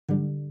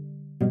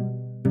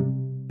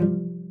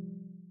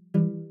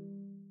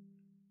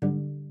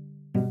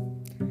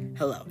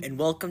Hello, and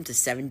welcome to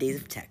 7 Days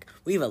of Tech.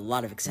 We have a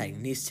lot of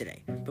exciting news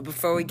today. But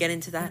before we get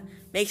into that,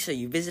 make sure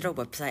you visit our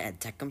website at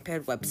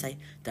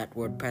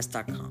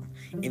techcomparedwebsite.wordpress.com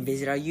and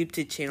visit our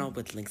YouTube channel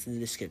with links in the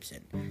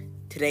description.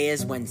 Today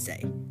is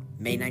Wednesday,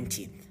 May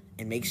 19th,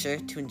 and make sure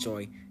to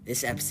enjoy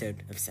this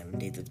episode of 7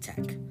 Days of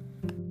Tech.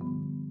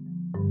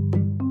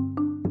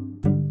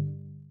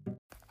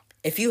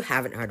 If you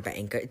haven't heard about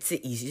Anchor, it's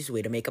the easiest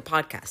way to make a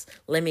podcast.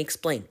 Let me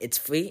explain. It's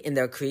free, and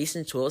there are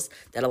creation tools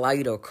that allow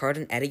you to record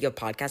and edit your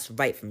podcast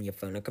right from your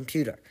phone or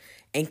computer.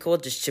 Anchor will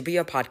distribute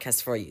your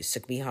podcast for you, so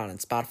it can be heard on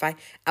Spotify,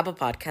 Apple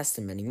Podcasts,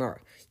 and many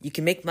more. You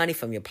can make money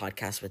from your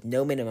podcast with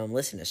no minimum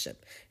listenership.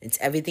 It's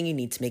everything you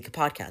need to make a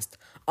podcast,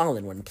 all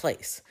in one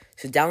place.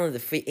 So download the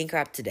free Anchor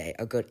app today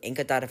or go to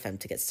anchor.fm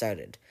to get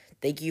started.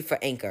 Thank you for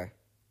Anchor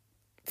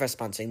for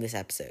sponsoring this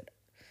episode.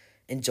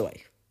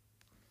 Enjoy.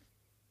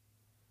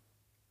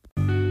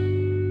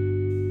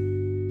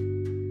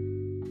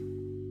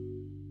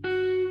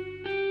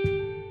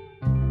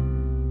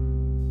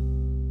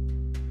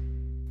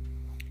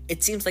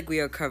 It seems like we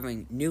are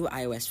covering new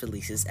iOS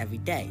releases every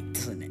day,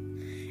 doesn't it?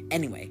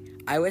 Anyway,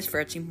 iOS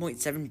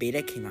 13.7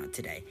 beta came out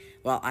today,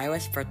 while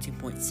iOS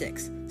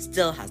 13.6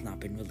 still has not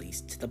been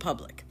released to the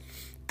public.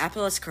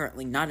 Apple has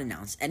currently not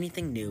announced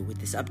anything new with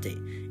this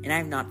update, and I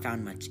have not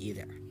found much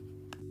either.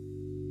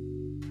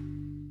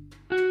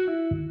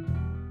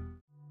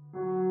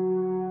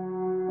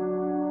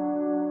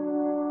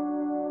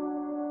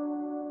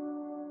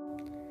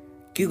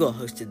 Google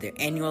hosted their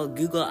annual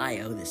Google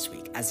I/O this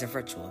week as a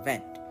virtual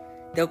event.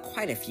 There were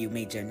quite a few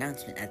major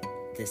announcements at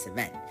this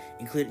event,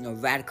 including a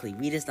radically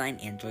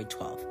redesigned Android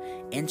 12.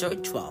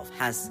 Android 12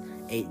 has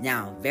a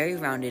now very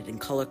rounded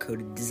and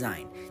color-coded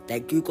design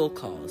that Google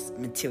calls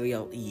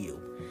Material EU.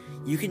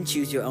 You can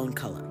choose your own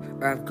color,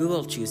 or have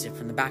Google choose it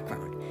from the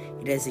background.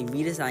 It has a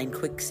redesigned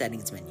quick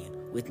settings menu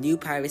with new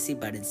privacy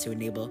buttons to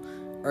enable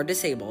or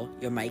disable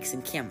your mics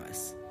and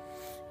cameras.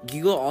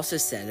 Google also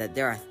said that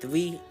there are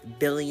 3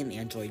 billion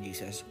Android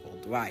users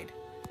worldwide.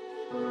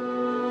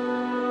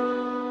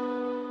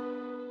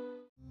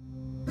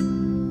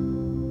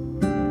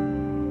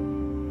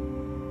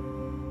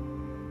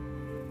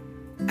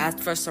 As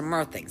for some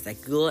more things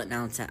that Google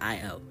announced at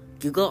I/O,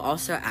 Google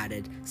also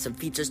added some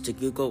features to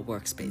Google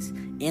Workspace,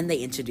 and they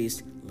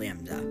introduced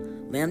Lambda.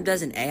 Lambda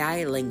is an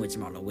AI language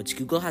model which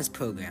Google has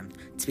programmed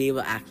to be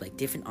able to act like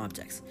different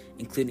objects,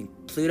 including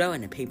Pluto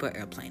and a paper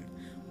airplane.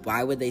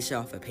 Why would they show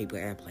off a paper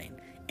airplane?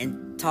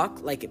 And talk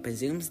like it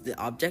presumes the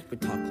object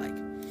would talk like.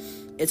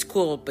 It's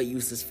cool, but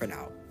useless for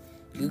now.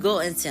 Google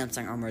and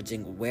Samsung are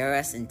merging Wear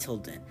OS and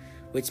Tilden,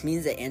 which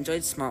means that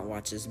Android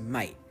smartwatches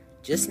might,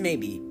 just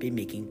maybe, be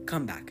making a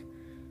comeback.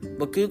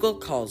 What Google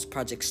calls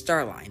Project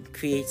Starline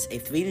creates a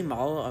 3D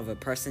model of a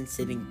person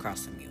sitting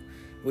across from you,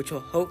 which will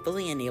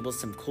hopefully enable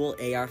some cool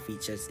AR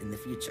features in the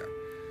future.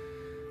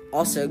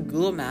 Also,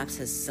 Google Maps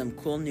has some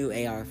cool new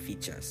AR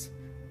features.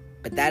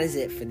 But that is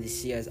it for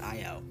this year's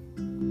I/O.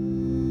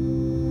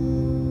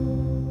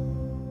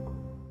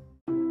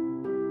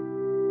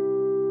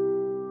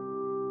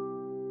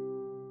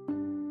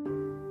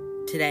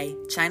 Today,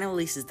 China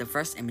releases the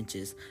first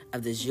images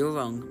of the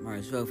Zhurong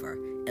Mars rover.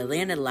 It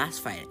landed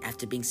last Friday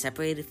after being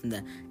separated from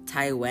the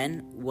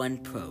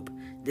Tianwen-1 probe.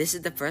 This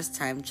is the first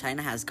time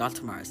China has got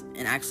to Mars,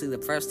 and actually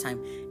the first time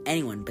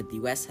anyone but the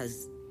US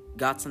has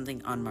got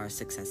something on Mars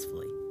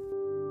successfully.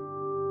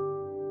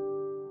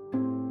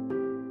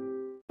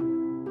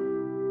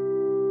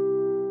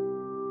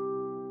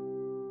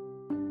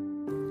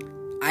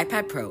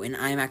 iPad Pro and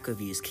iMac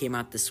reviews came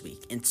out this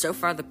week, and so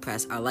far the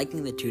press are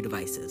liking the two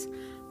devices.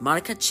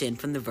 Monica Chin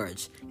from The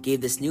Verge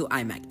gave this new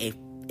iMac a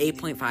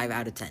 8.5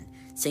 out of 10,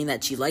 saying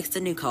that she likes the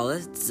new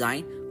colors,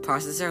 design,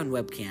 processor, and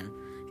webcam,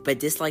 but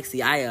dislikes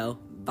the I/O,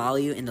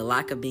 value, and the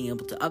lack of being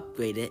able to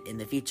upgrade it in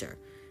the future.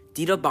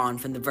 Dito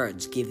Bond from The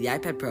Verge gave the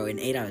iPad Pro an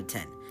 8 out of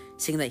 10,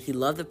 saying that he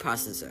loved the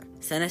processor,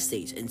 center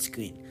stage, and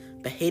screen,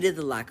 but hated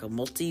the lack of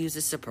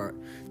multi-user support,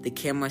 the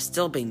camera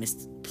still being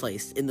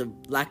misplaced, and the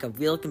lack of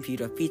real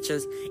computer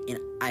features in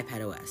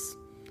iPadOS.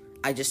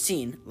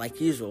 iJustine, like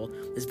usual,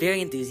 was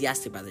very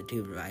enthusiastic about the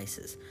two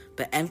devices,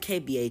 but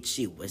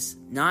MKBHD was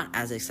not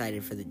as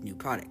excited for the new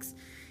products.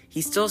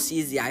 He still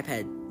sees the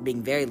iPad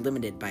being very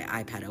limited by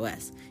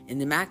iPadOS,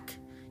 and the Mac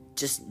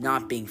just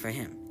not being for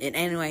him. And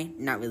anyway,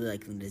 not really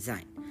liking the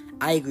design.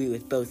 I agree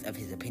with both of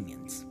his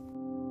opinions.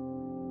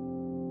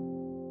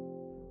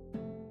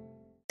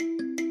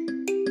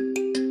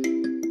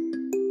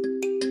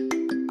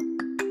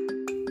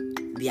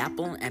 The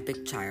Apple and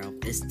Epic trial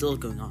is still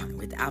going on,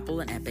 with Apple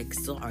and Epic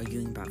still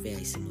arguing about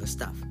very similar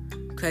stuff.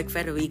 Craig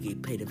Federighi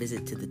paid a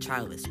visit to the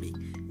trial this week,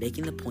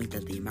 making the point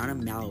that the amount of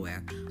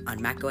malware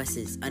on macOS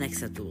is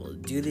unacceptable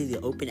due to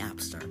the open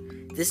App Store.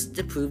 This is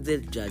to prove to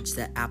the judge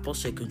that Apple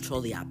should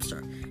control the App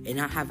Store and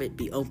not have it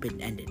be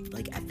open-ended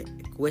like Epic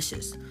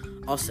wishes.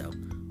 Also,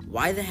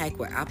 why the heck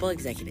were Apple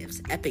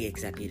executives, Epic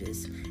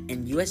executives,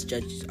 and US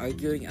judges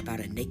arguing about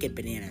a naked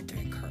banana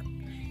during court?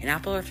 An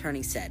Apple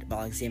attorney said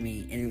while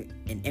examining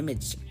an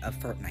image of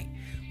Fortnite,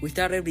 "We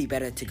thought it would be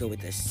better to go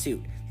with a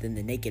suit than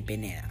the naked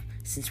banana,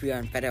 since we are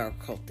in federal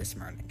court this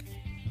morning."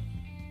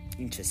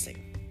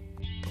 Interesting.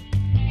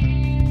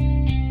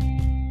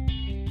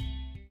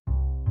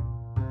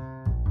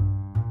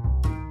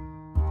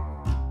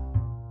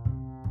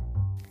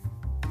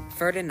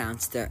 Ford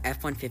announced their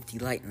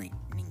F-150 Lightning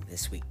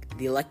this week,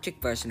 the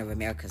electric version of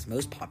America's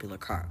most popular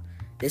car.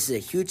 This is a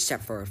huge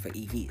step forward for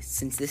EVs,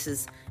 since this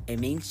is a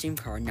mainstream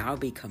car now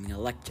becoming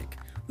electric.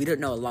 We don't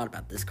know a lot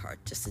about this car,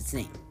 just its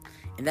name.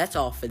 And that's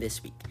all for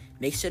this week.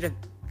 Make sure to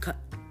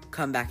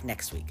come back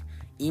next week.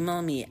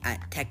 Email me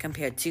at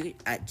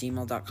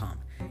techcompared2@gmail.com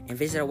and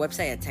visit our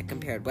website at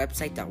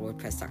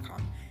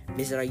techcomparedwebsite.wordpress.com.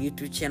 Visit our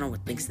YouTube channel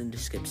with links in the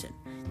description.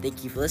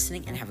 Thank you for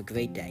listening and have a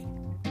great day.